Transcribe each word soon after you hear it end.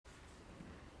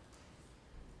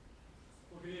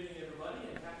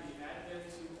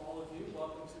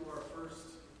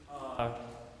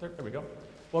There we go.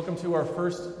 Welcome to our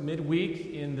first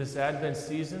midweek in this Advent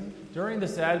season. During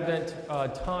this Advent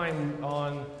time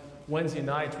on Wednesday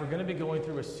nights, we're going to be going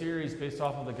through a series based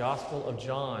off of the Gospel of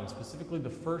John, specifically the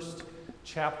first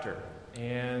chapter.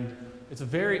 And it's a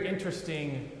very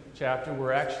interesting chapter.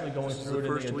 We're actually going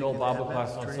through it in the adult Bible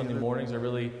class on Sunday mornings. I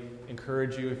really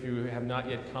encourage you, if you have not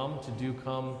yet come, to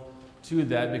come to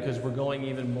that, because we're going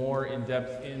even more in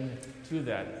depth into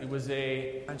that. It was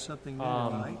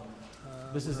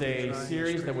this is a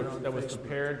series that was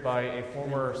prepared by a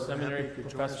former seminary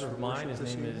professor of mine. His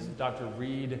name is Dr.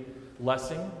 Reed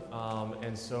Lessing,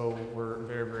 and so we're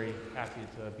very, very happy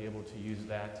to be able to use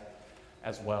that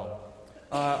as well.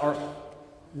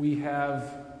 We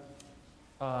have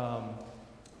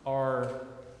our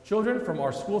children from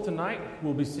our school tonight who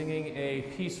will be singing a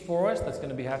piece for us that's going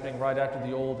to be happening right after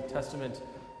the Old Testament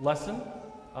lesson.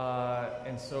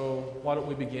 And so why don't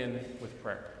we begin with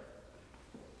prayer.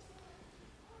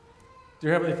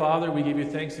 Dear Heavenly Father, we give you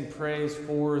thanks and praise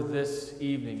for this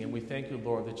evening, and we thank you,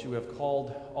 Lord, that you have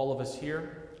called all of us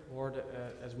here. Lord,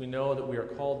 as we know that we are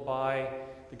called by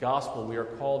the gospel, we are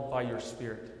called by your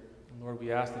Spirit. And Lord,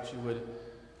 we ask that you would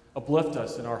uplift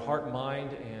us in our heart,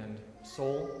 mind, and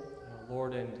soul,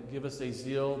 Lord, and give us a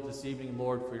zeal this evening,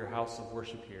 Lord, for your house of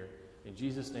worship here. In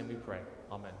Jesus' name we pray.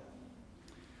 Amen.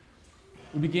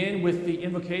 We begin with the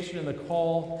invocation and the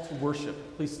call to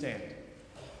worship. Please stand.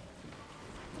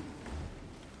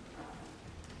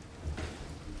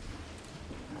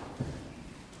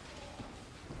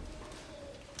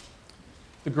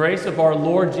 The grace of our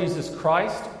Lord Jesus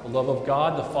Christ, the love of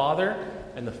God the Father,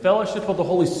 and the fellowship of the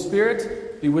Holy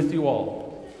Spirit be with you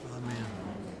all. Amen.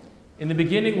 In the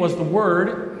beginning was the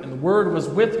Word, and the Word was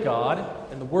with God,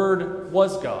 and the Word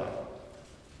was God.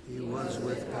 He was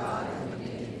with God in the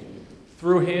beginning.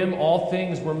 Through him all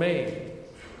things were made.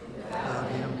 Without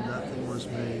him nothing was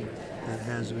made that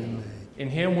has been made. In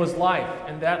him was life,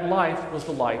 and that life was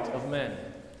the light of men.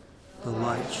 The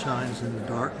light shines in the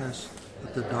darkness,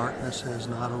 but the darkness has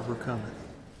not overcome it.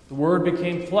 The Word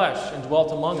became flesh and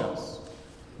dwelt among us.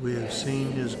 We have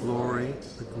seen his glory,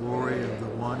 the glory of the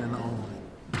one and only,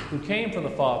 who came from the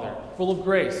Father, full of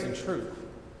grace and truth.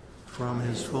 From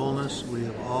his fullness we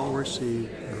have all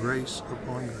received grace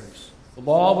upon grace. The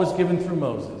law was given through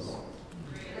Moses.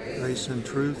 Grace and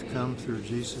truth come through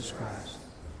Jesus Christ.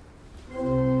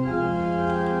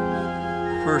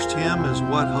 First hymn is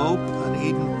What Hope, an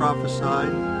Eden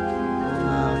Prophesied.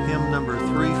 Hymn number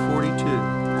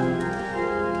 342.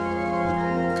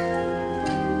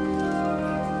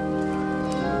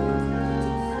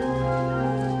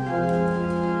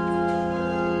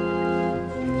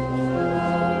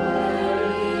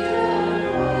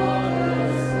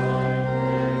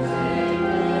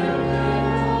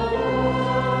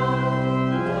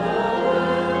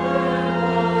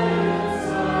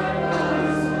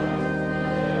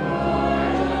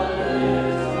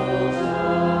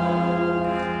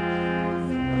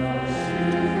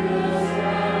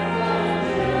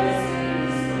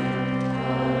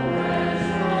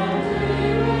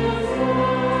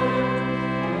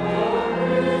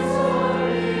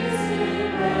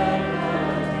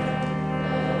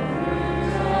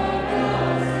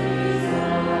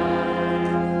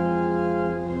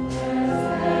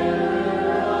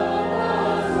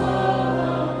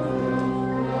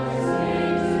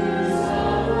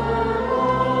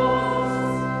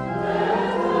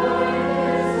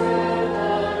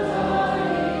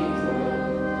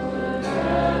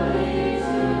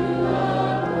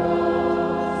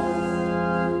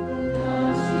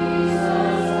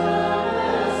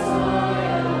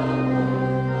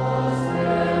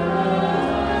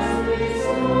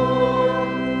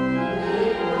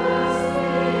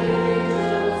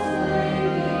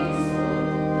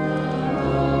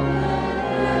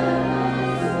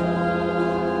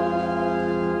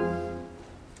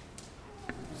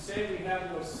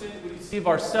 Deceive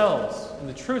ourselves, and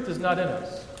the truth is not in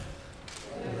us.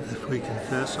 If we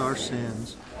confess our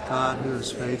sins, God, who is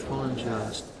faithful and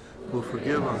just, will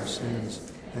forgive our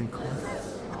sins and cleanse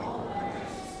us.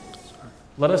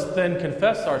 Let us then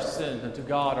confess our sin unto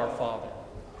God our Father.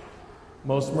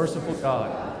 Most merciful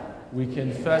God, we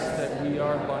confess that we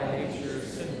are by nature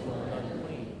sinful and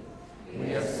unclean.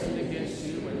 We have sinned against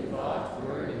you in thought,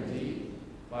 word, and deed,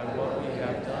 by what we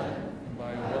have done and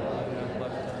by what we have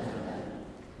left undone.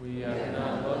 We have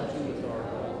not loved you with our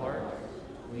whole heart.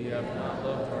 We have not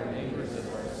loved our neighbors as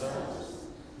ourselves.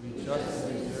 We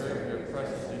justly deserve your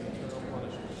present and eternal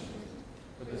punishment.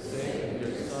 For the sake of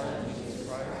your Son, Jesus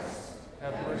Christ,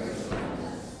 have mercy on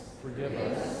us. Forgive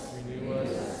us, renew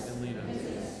us, and lead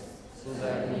us, so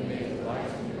that we may delight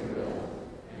in your will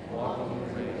and walk in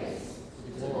your ways, to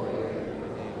the glory of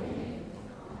your name.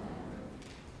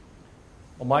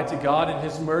 Almighty God, in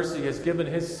his mercy, has given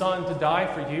his Son to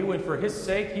die for you, and for his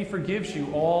sake he forgives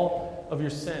you all of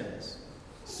your sins.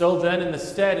 So then, in the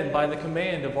stead and by the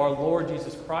command of our Lord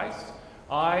Jesus Christ,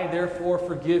 I therefore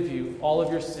forgive you all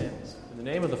of your sins. In the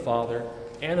name of the Father,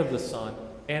 and of the Son,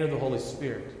 and of the Holy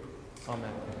Spirit.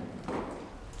 Amen.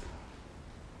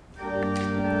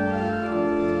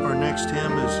 Our next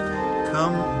hymn is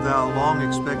Come Thou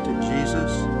Long-Expected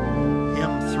Jesus,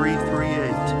 hymn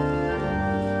 338.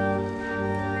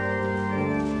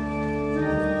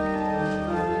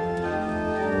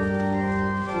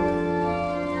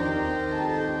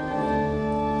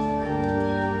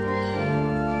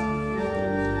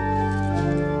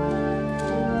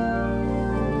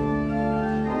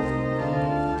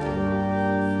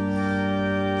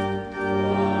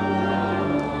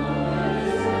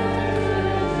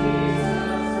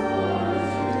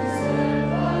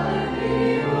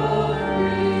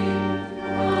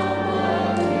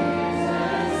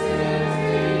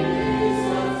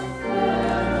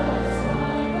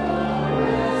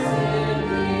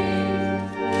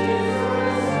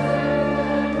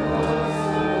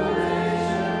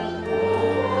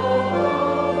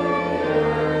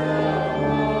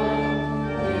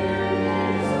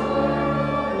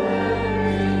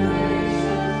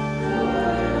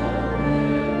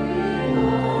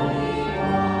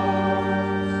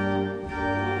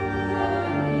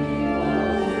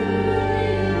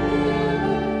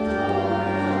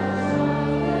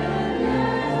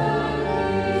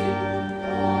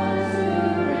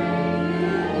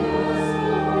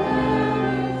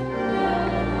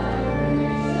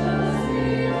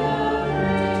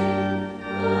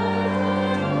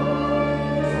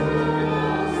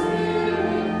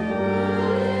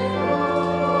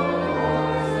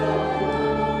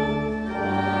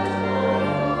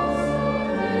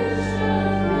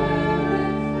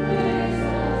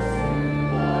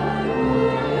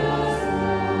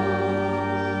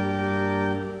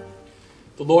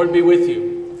 The Lord be with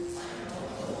you.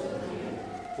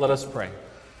 Let us pray.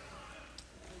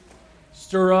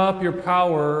 Stir up your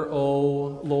power,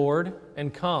 O Lord,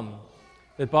 and come,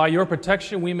 that by your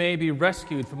protection we may be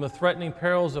rescued from the threatening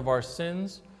perils of our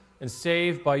sins and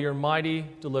saved by your mighty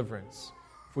deliverance.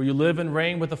 For you live and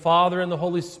reign with the Father and the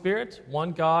Holy Spirit,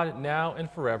 one God, now and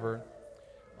forever.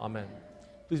 Amen.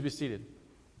 Please be seated.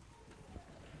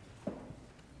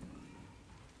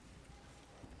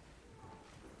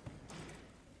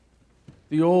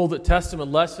 The Old Testament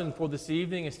lesson for this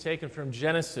evening is taken from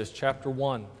Genesis chapter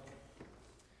 1.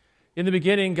 In the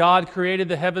beginning, God created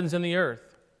the heavens and the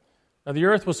earth. Now the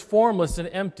earth was formless and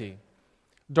empty.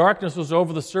 Darkness was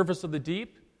over the surface of the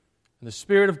deep, and the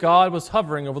Spirit of God was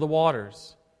hovering over the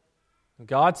waters. And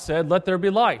God said, "Let there be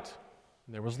light."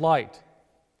 And there was light.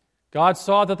 God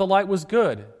saw that the light was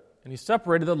good, and he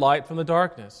separated the light from the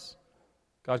darkness.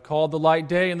 God called the light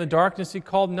day, and the darkness he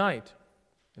called night.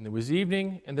 And there was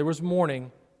evening, and there was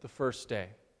morning the first day.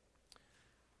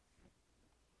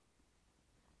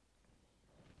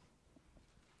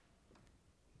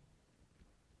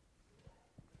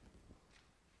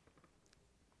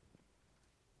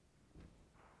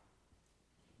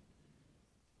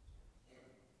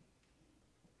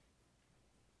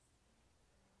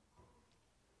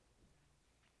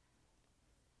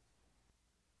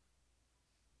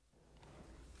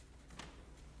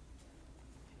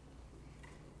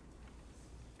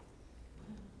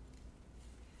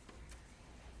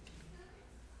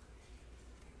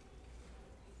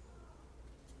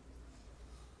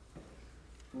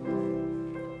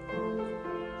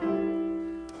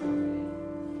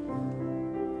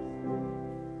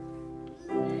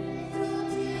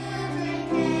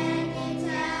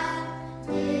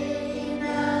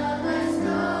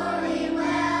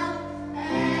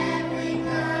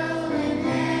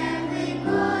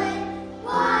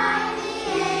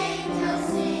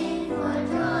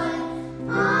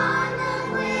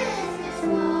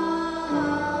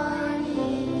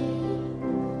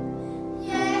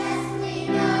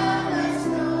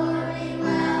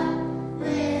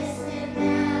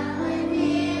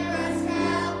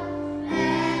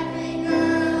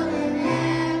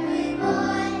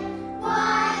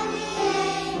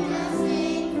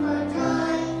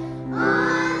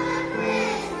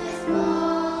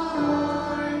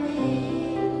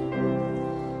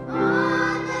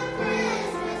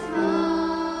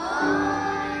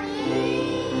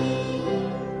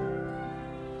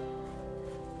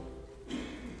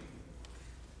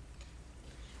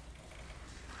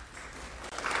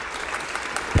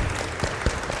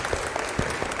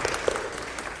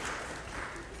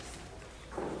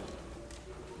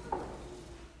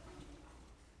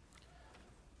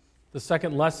 The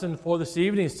second lesson for this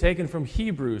evening is taken from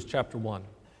Hebrews chapter 1.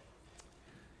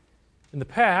 In the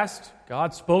past,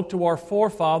 God spoke to our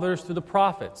forefathers through the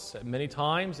prophets at many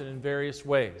times and in various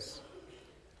ways.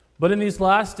 But in these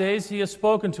last days, He has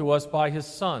spoken to us by His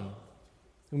Son,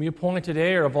 whom He appointed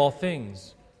heir of all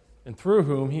things, and through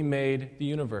whom He made the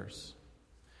universe.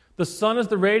 The Son is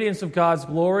the radiance of God's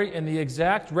glory and the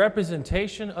exact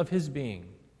representation of His being,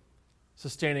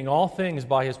 sustaining all things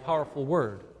by His powerful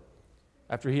word.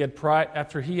 After He had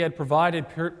provided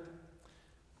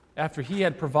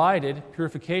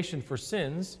purification for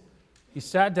sins, He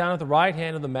sat down at the right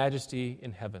hand of the Majesty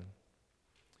in heaven.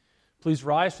 Please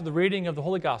rise for the reading of the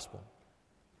Holy Gospel.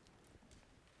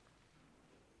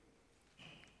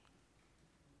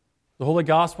 The Holy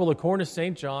Gospel according to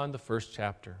St. John, the first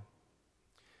chapter.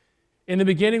 In the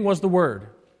beginning was the Word,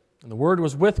 and the Word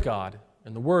was with God,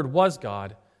 and the Word was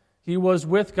God. He was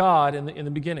with God in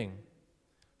the beginning.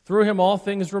 Through Him all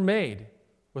things were made.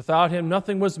 Without Him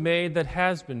nothing was made that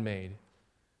has been made.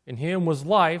 In Him was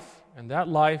life, and that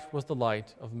life was the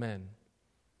light of men.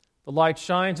 The light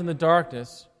shines in the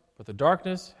darkness, but the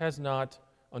darkness has not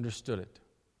understood it.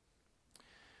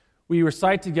 We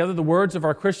recite together the words of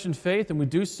our Christian faith, and we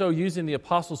do so using the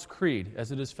Apostles' Creed,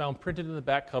 as it is found printed in the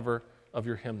back cover of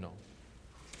your hymnal.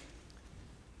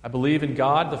 I believe in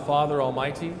God, the Father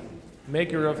Almighty,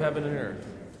 maker of heaven and earth,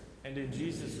 and in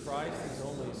Jesus Christ, His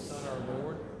only Son, our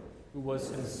Lord, who was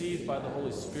conceived by the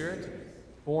Holy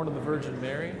Spirit, born of the Virgin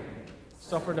Mary,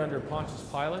 suffered under Pontius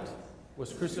Pilate,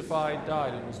 was crucified,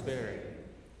 died, and was buried.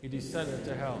 He descended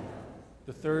to hell.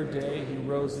 The third day He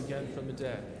rose again from the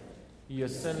dead. He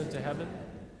ascended to heaven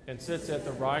and sits at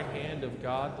the right hand of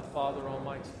God the Father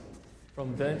Almighty.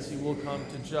 From thence He will come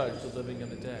to judge the living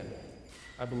and the dead.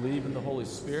 I believe in the Holy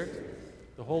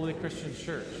Spirit, the holy Christian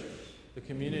Church, the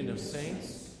communion of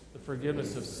saints, the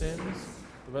forgiveness of sins,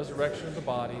 the resurrection of the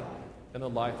body, and the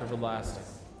life everlasting.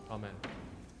 Amen.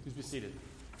 Please be seated.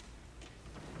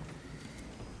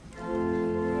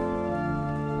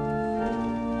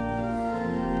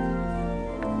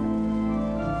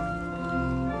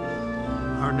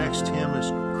 Our next hymn is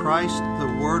Christ,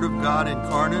 the Word of God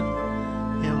Incarnate,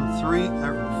 hymn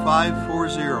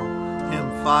 540, hymn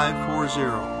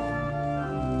 540.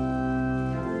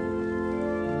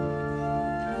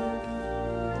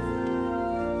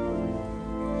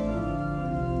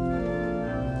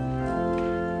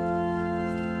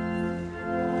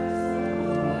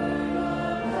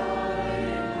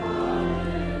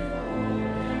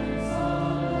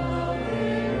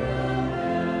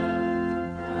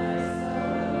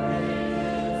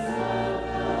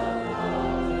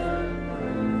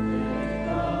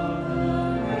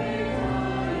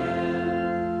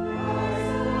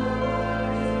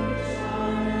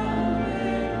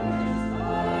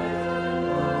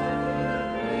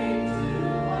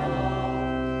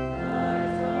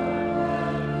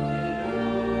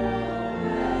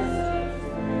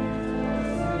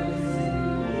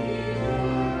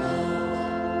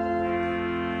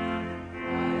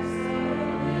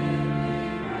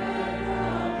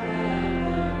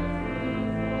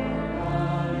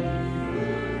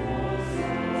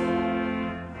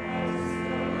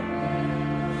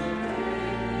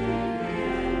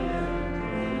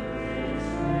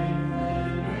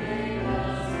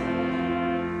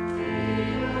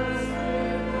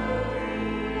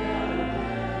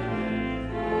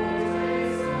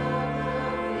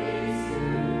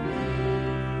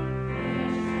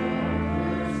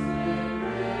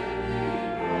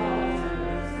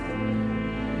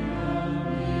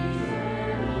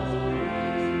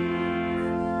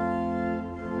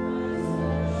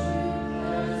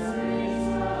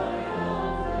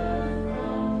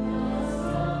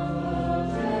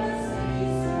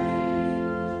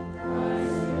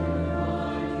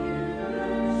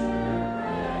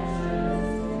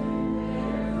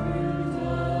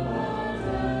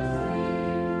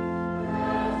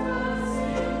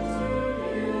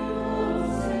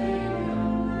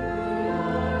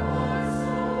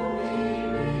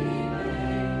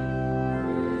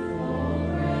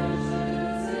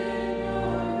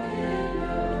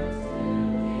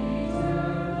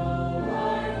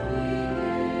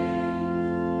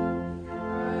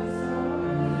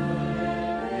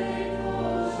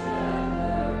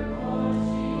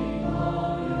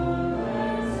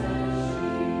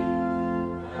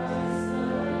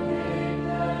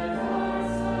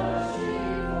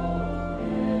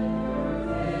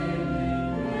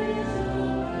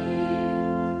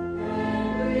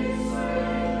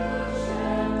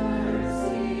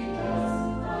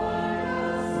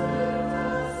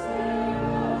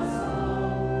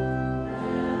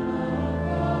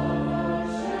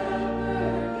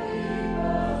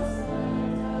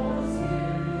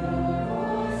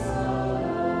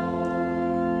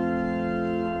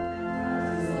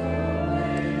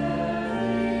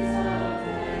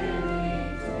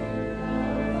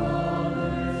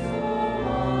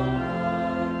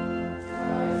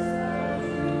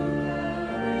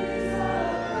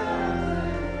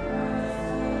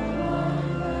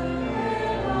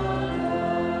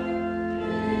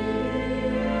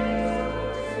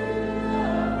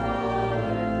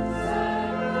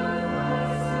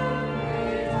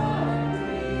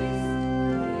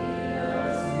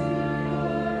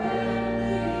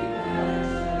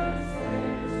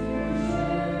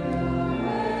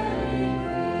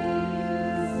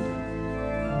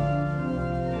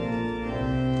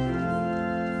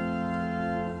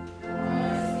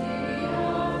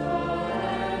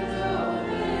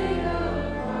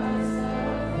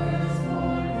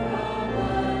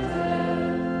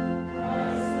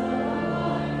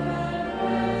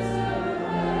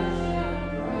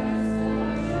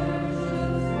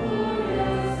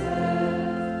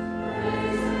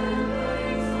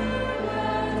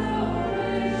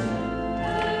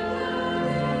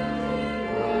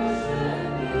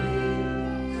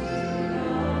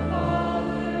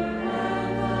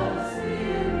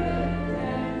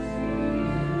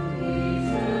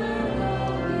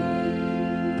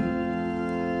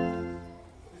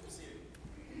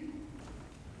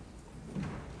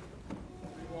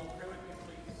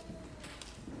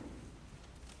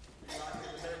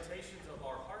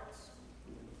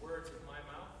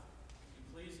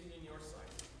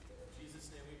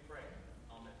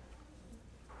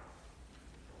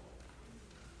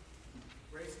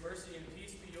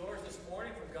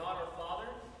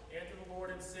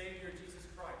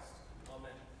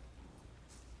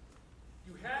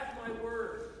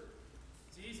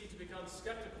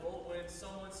 skeptical when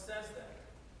someone says that,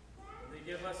 when they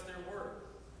give us their word.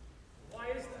 Why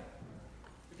is that?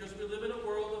 Because we live in a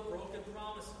world of broken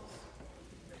promises,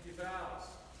 empty vows,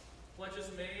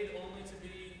 pledges made only to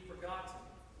be forgotten,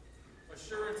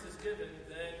 assurances given,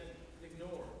 then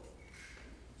ignored.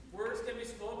 Words can be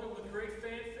spoken with great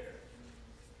fanfare.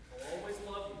 I'll always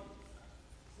love you.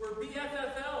 We're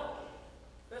BFFL,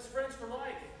 best friends for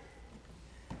life.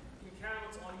 You can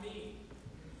count on me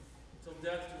till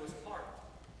death do us part.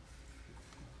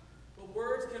 But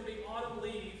words can be autumn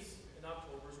leaves in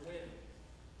October's wind.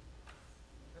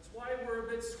 That's why we're a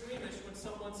bit squeamish when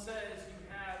someone says, you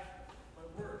have my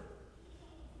word.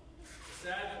 It's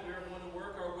sad that we are going to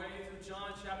work our way through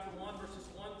John chapter 1, verses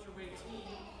 1 through 18,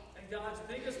 and God's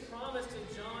biggest promise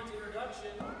in John's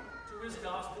introduction to his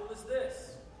gospel is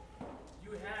this: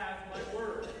 you have my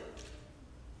word.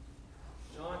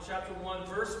 John chapter 1,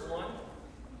 verse 1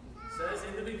 says,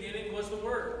 in the beginning was the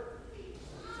Word.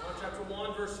 John chapter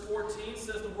 1, verse 14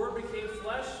 says, the Word became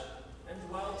flesh and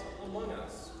dwelt among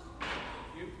us.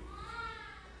 You.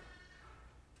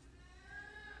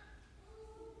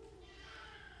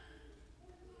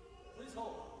 Please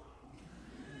hold.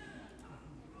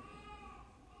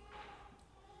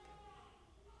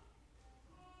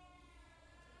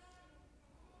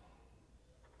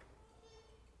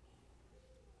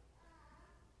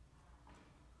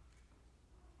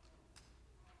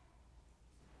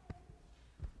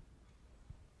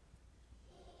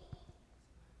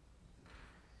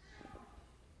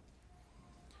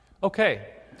 Okay,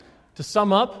 to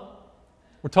sum up,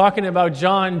 we're talking about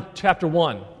John chapter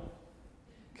 1.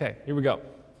 Okay, here we go.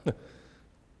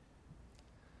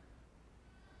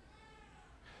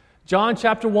 John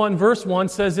chapter 1, verse 1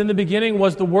 says, in the beginning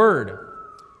was the Word.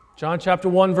 John chapter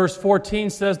 1, verse 14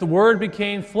 says, the Word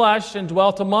became flesh and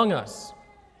dwelt among us.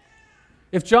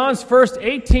 If John's first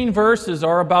 18 verses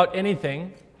are about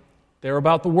anything, they're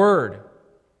about the Word,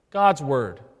 God's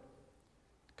Word.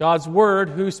 God's Word,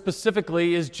 who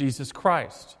specifically is Jesus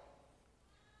Christ.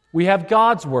 We have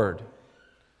God's Word.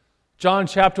 John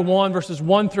chapter 1, verses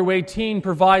 1 through 18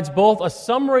 provides both a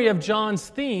summary of John's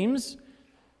themes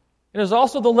and is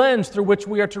also the lens through which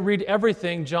we are to read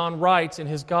everything John writes in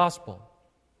his gospel.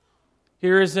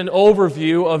 Here is an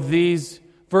overview of these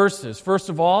verses. First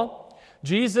of all,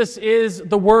 Jesus is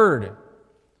the Word.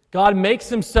 God makes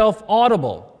himself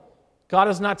audible. God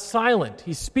is not silent.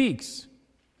 He speaks.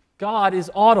 God is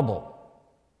audible.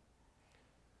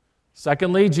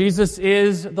 Secondly, Jesus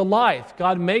is the life.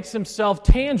 God makes himself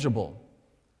tangible.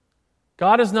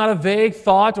 God is not a vague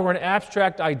thought or an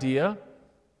abstract idea,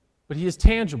 but he is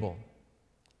tangible.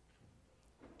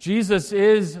 Jesus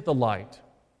is the light.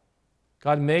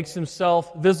 God makes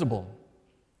himself visible.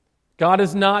 God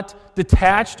is not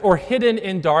detached or hidden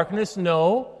in darkness.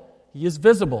 No, he is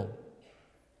visible.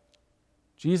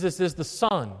 Jesus is the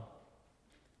Son.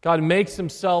 God makes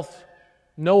himself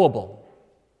knowable.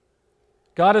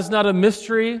 God is not a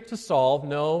mystery to solve.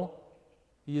 No,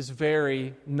 he is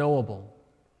very knowable.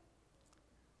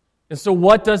 And so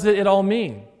what does it all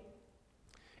mean?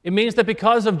 It means that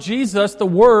because of Jesus, the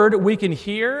Word, we can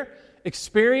hear,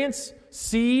 experience,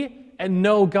 see, and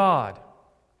know God.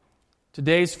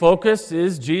 Today's focus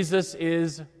is Jesus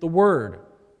is the Word.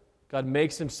 God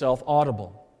makes himself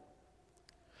audible.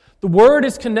 The Word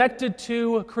is connected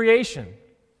to creation.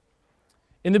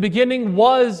 In the beginning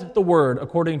was the Word,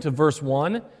 according to verse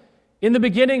 1. In the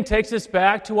beginning takes us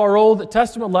back to our Old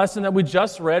Testament lesson that we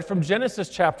just read from Genesis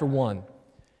chapter 1.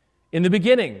 In the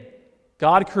beginning,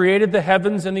 God created the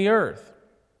heavens and the earth.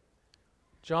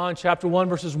 John chapter 1,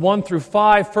 verses 1 through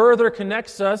 5 further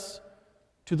connects us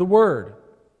to the Word,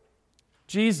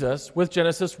 Jesus, with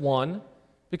Genesis 1,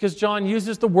 because John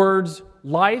uses the words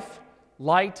life,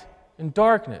 light, and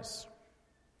darkness.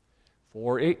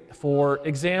 For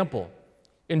example,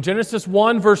 in Genesis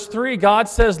 1, verse 3, God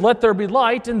says, let there be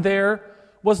light, and there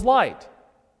was light.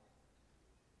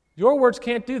 Your words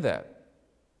can't do that.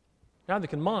 Neither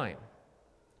can mine.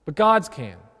 But God's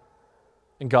can.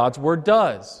 And God's Word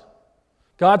does.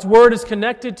 God's Word is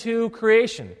connected to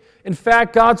creation. In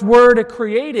fact, God's Word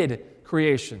created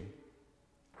creation.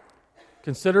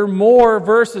 Consider more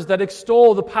verses that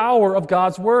extol the power of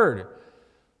God's Word.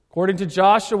 According to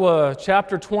Joshua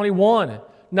chapter 21,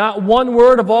 not one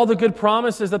word of all the good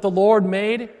promises that the Lord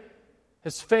made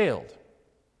has failed.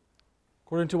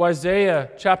 According to Isaiah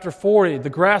chapter 40, the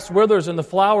grass withers and the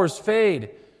flowers fade,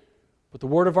 but the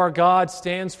word of our God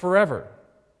stands forever.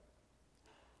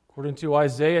 According to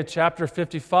Isaiah chapter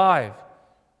 55,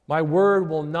 my word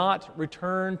will not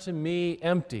return to me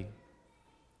empty.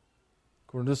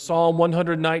 According to Psalm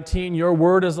 119, your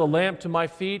word is a lamp to my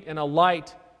feet and a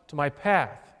light to my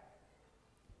path.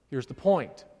 Here's the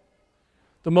point.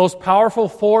 The most powerful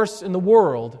force in the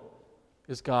world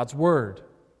is God's Word.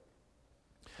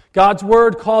 God's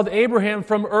Word called Abraham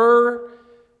from Ur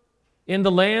in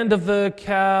the land of the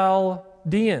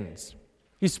Chaldeans.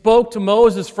 He spoke to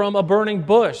Moses from a burning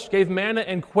bush, gave manna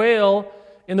and quail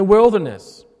in the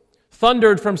wilderness,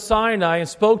 thundered from Sinai, and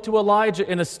spoke to Elijah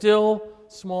in a still,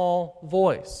 small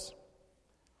voice.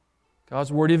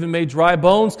 God's Word even made dry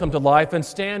bones come to life and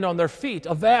stand on their feet,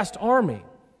 a vast army.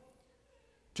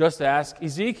 Just ask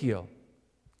Ezekiel.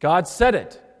 God said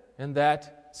it, and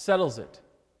that settles it.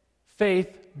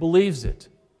 Faith believes it.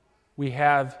 We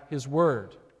have His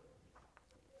Word.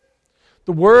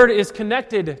 The Word is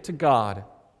connected to God.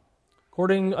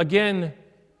 According, again,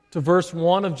 to verse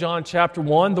 1 of John chapter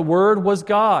 1, the Word was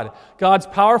God. God's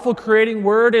powerful creating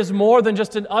Word is more than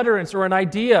just an utterance or an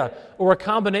idea or a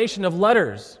combination of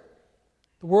letters.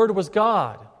 The Word was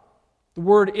God. The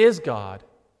Word is God.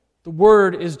 The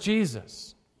Word is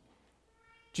Jesus.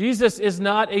 Jesus is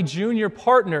not a junior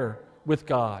partner with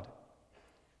God.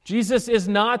 Jesus is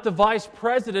not the vice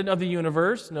president of the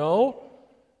universe. No.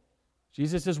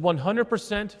 Jesus is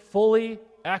 100% fully,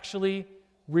 actually,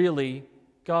 really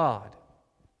God.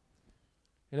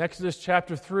 In Exodus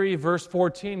chapter 3, verse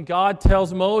 14, God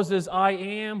tells Moses, I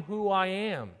am who I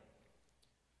am.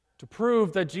 To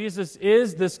prove that Jesus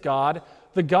is this God,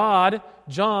 the God,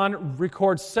 John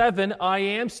records 7 I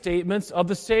am statements of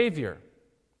the Savior.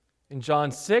 In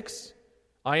John 6,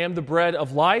 I am the bread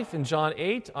of life. In John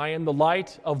 8, I am the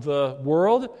light of the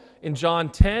world. In John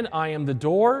 10, I am the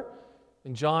door.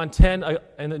 In John 10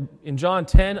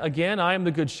 again, I am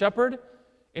the good shepherd.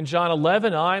 In John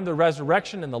 11, I am the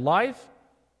resurrection and the life.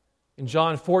 In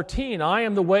John 14, I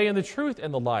am the way and the truth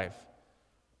and the life.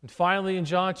 And finally, in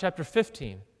John chapter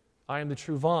 15, I am the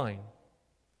true vine.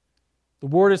 The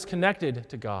Word is connected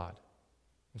to God.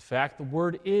 In fact, the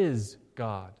Word is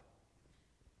God.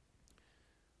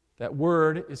 That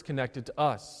Word is connected to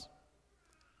us.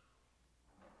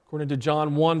 According to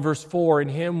John 1, verse 4, in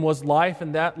Him was life,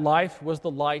 and that life was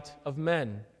the light of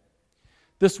men.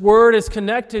 This Word is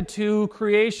connected to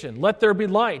creation. Let there be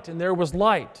light, and there was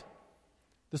light.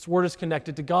 This Word is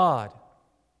connected to God.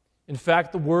 In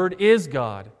fact, the Word is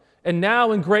God. And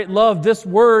now, in great love, this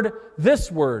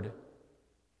Word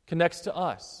connects to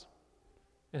us.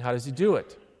 And how does He do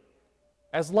it?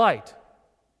 As light.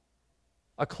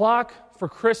 A clock for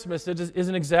Christmas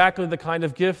isn't exactly the kind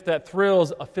of gift that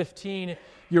thrills a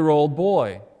 15-year-old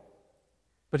boy.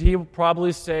 But he will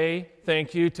probably say,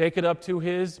 thank you, take it up to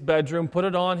his bedroom, put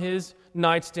it on his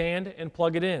nightstand, and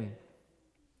plug it in.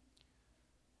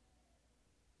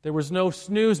 There was no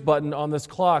snooze button on this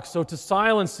clock, so to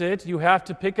silence it, you have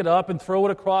to pick it up and throw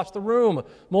it across the room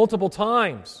multiple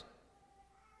times.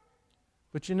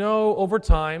 But you know, over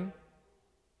time,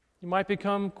 you might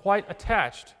become quite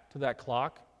attached to that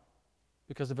clock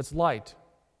because of its light,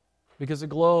 because it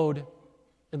glowed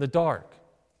in the dark.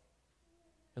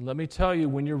 And let me tell you,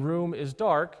 when your room is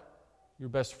dark, your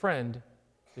best friend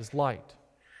is light.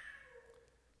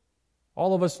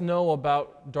 All of us know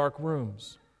about dark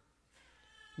rooms.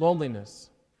 Loneliness,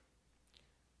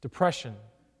 depression,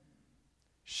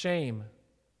 shame,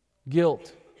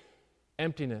 guilt,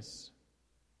 emptiness,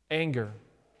 anger,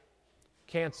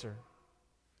 cancer,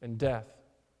 and death.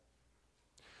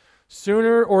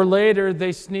 Sooner or later,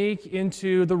 they sneak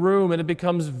into the room and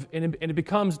it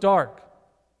becomes dark,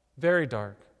 very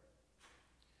dark.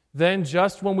 Then,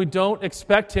 just when we don't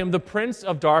expect him, the Prince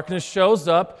of Darkness shows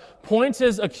up, points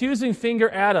his accusing finger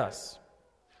at us,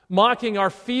 mocking our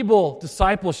feeble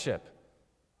discipleship,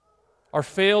 our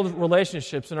failed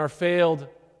relationships, and our failed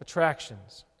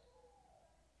attractions.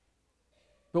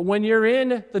 But when you're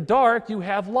in the dark, you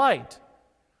have light.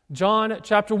 John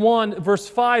chapter 1, verse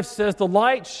 5 says, the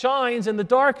light shines in the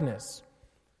darkness,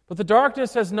 but the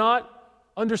darkness has not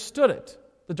understood it.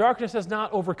 The darkness has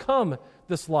not overcome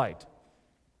this light.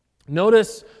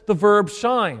 Notice the verb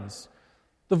shines.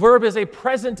 The verb is a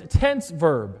present tense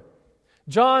verb.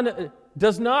 John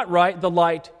does not write the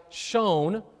light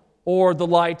shone or the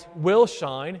light will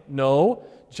shine. No,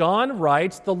 John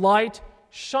writes the light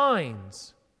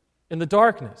shines in the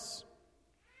darkness.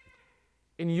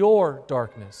 In your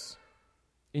darkness,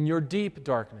 in your deep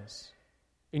darkness,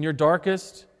 in your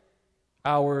darkest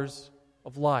hours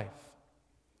of life,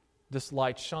 this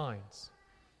light shines.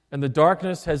 And the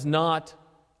darkness has not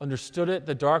understood it.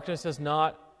 The darkness has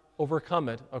not overcome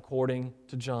it, according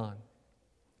to John.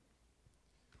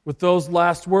 With those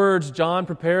last words, John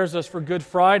prepares us for Good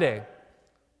Friday.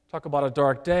 Talk about a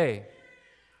dark day.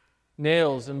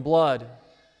 Nails and blood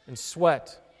and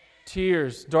sweat,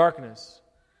 tears, darkness.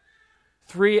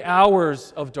 3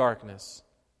 hours of darkness,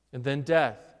 and then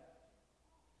death.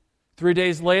 3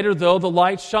 days later, though, the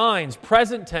light shines,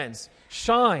 present tense,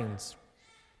 shines.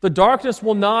 The darkness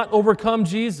will not overcome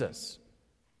Jesus.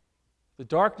 The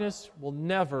darkness will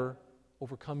never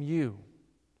overcome you.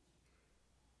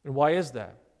 And why is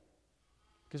that?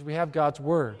 Because we have God's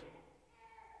Word.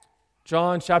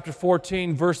 John chapter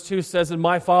 14, verse 2 says, "In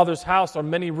my Father's house are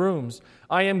many rooms.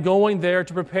 I am going there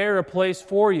to prepare a place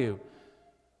for you."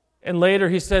 And later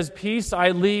he says, "Peace I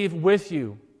leave with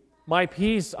you. My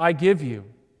peace I give you."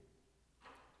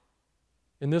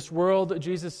 In this world,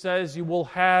 Jesus says, you will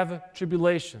have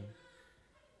tribulation.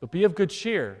 But be of good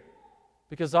cheer,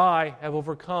 because I have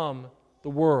overcome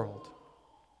the world.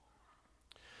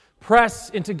 Press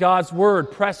into God's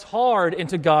Word. Press hard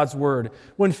into God's Word.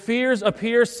 When fears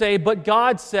appear, say, "But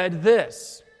God said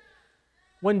this."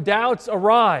 When doubts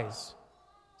arise,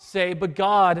 say, "But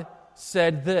God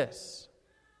said this."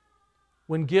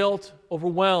 When guilt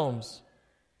overwhelms,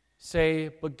 say,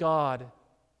 "But God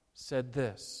said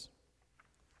this."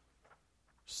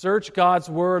 Search God's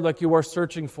Word like you are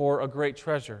searching for a great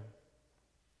treasure.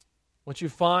 Once you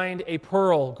find a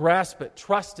pearl, grasp it,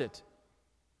 trust it.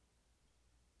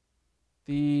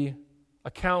 The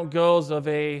account goes of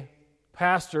a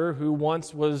pastor who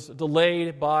once was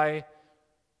delayed by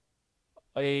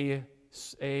a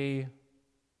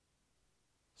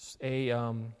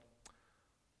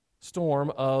storm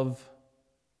of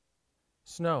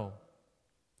snow.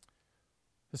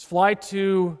 His flight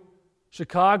to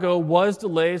Chicago was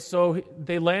delayed, so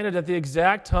they landed at the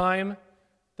exact time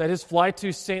that his flight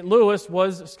to St. Louis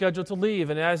was scheduled to leave.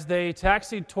 And as they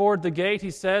taxied toward the gate,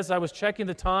 he says, "I was checking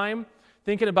the time,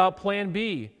 thinking about plan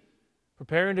B,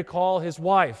 preparing to call his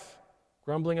wife,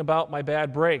 grumbling about my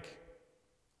bad break.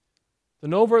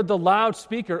 Then over the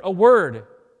loudspeaker, a word.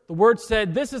 The word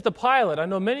said, 'This is the pilot. I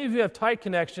know many of you have tight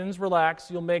connections. Relax,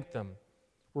 you'll make them.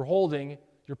 We're holding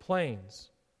your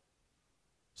planes.'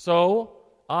 So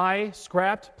I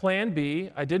scrapped plan B.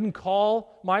 I didn't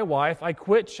call my wife. I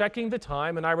quit checking the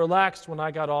time, and I relaxed when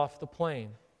I got off the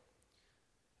plane.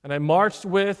 And I marched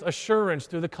with assurance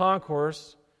through the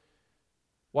concourse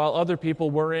while other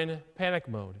people were in panic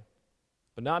mode.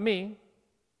 But not me.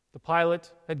 The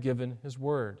pilot had given his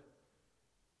word.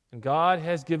 And God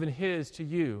has given his to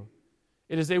you.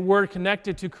 It is a word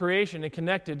connected to creation and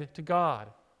connected to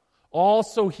God. All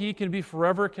so he can be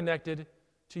forever connected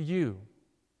to you.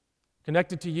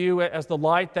 Connected to you as the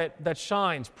light that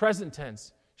shines, present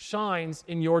tense, shines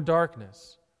in your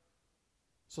darkness.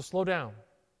 So slow down.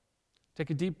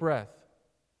 Take a deep breath.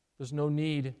 There's no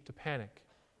need to panic.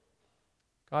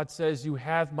 God says, you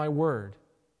have my word.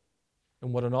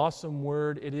 And what an awesome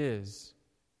word it is.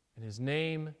 And his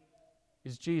name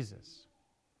is Jesus.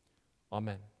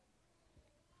 Amen.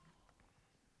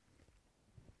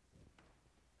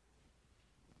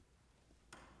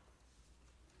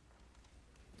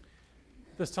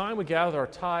 This time we gather our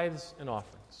tithes and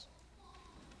offerings.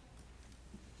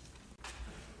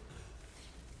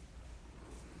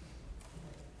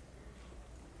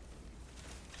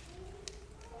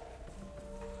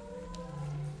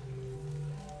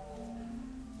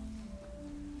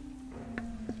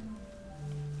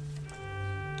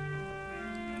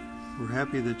 We're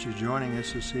happy that you're joining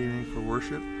us this evening for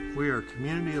worship. We are a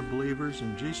community of believers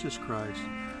in Jesus Christ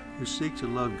who seek to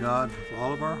love God with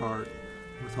all of our heart,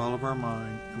 with all of our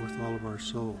mind, and with all of our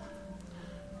soul.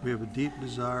 We have a deep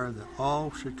desire that all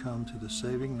should come to the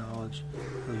saving knowledge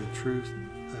of the truth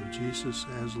of Jesus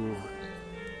as Lord.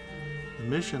 The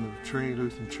mission of Trinity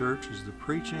Lutheran Church is the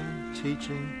preaching,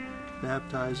 teaching,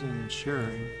 baptizing, and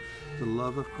sharing the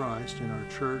love of Christ in our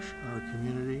church, our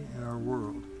community, and our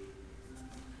world.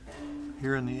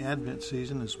 Here in the Advent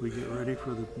season, as we get ready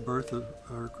for the birth of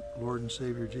our Lord and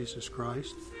Savior Jesus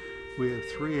Christ, we have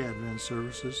 3 Advent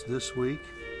services this week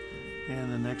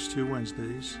and the next 2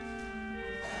 Wednesdays,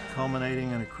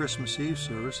 culminating in a Christmas Eve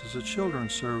service as a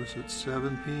children's service at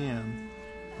 7 p.m.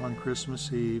 on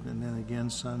Christmas Eve, and then again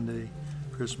Sunday,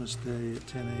 Christmas Day at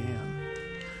 10 a.m.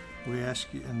 We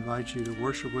invite you to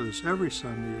worship with us every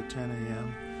Sunday at 10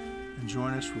 a.m. and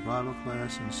join us for Bible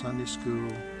class and Sunday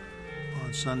school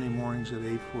on Sunday mornings at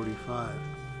 8:45.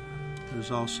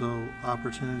 There's also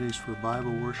opportunities for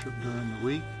Bible worship during the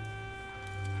week.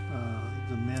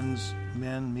 The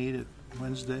men meet at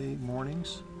Wednesday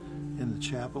mornings in the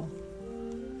chapel,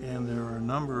 and there are a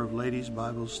number of ladies'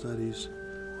 Bible studies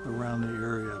around the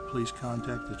area. Please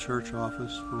contact the church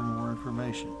office for more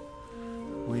information.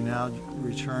 We now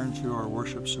return to our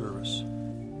worship service.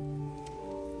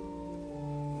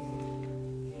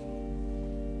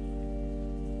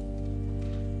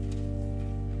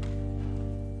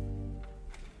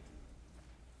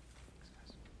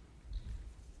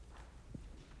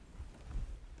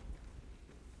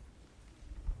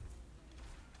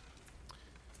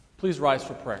 Please rise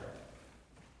for prayer.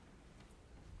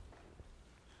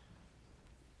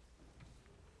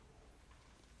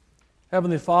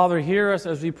 Heavenly Father, hear us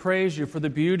as we praise you for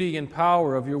the beauty and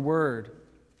power of your word.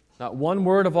 Not one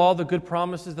word of all the good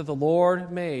promises that the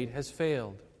Lord made has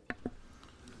failed.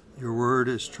 Your word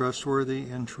is trustworthy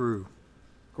and true.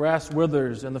 Grass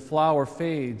withers and the flower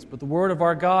fades, but the word of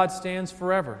our God stands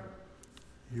forever.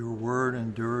 Your word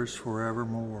endures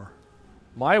forevermore.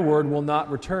 My word will not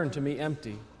return to me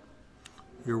empty.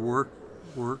 Your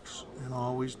works and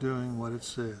always doing what it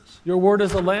says. Your word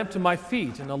is a lamp to my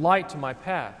feet and a light to my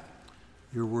path.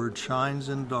 Your word shines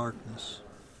in darkness,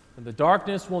 and the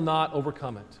darkness will not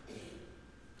overcome it.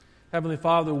 Heavenly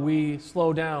Father, we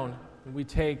slow down and we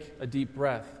take a deep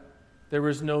breath. There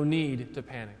is no need to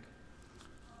panic.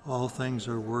 All things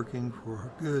are working for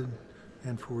our good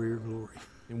and for your glory.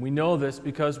 And we know this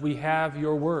because we have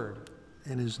your word.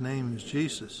 And his name is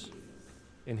Jesus.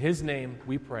 In his name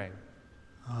we pray.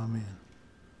 Amen.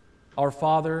 Our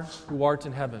Father, who art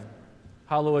in heaven,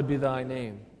 hallowed be thy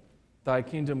name. Thy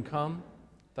kingdom come,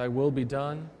 thy will be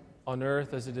done, on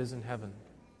earth as it is in heaven.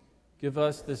 Give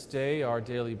us this day our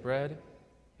daily bread,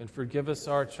 and forgive us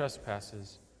our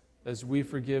trespasses, as we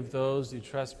forgive those who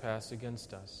trespass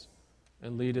against us.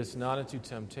 And lead us not into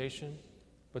temptation,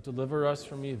 but deliver us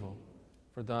from evil.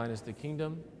 For thine is the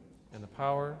kingdom, and the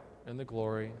power, and the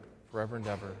glory, forever and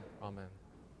ever. Amen.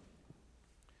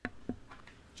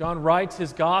 John writes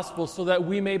his gospel so that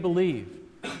we may believe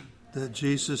that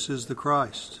Jesus is the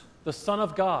Christ, the Son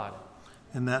of God,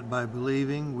 and that by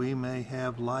believing we may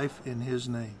have life in his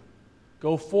name.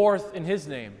 Go forth in his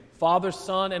name, Father,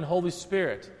 Son, and Holy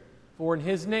Spirit, for in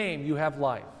his name you have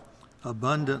life.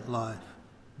 Abundant life.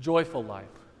 Joyful life.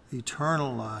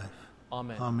 Eternal life.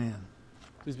 Amen. Amen.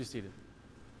 Please be seated.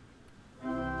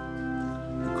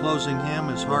 The closing hymn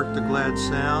is Hark the Glad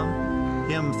Sound,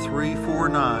 hymn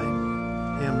 349.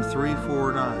 Hymn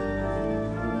 349.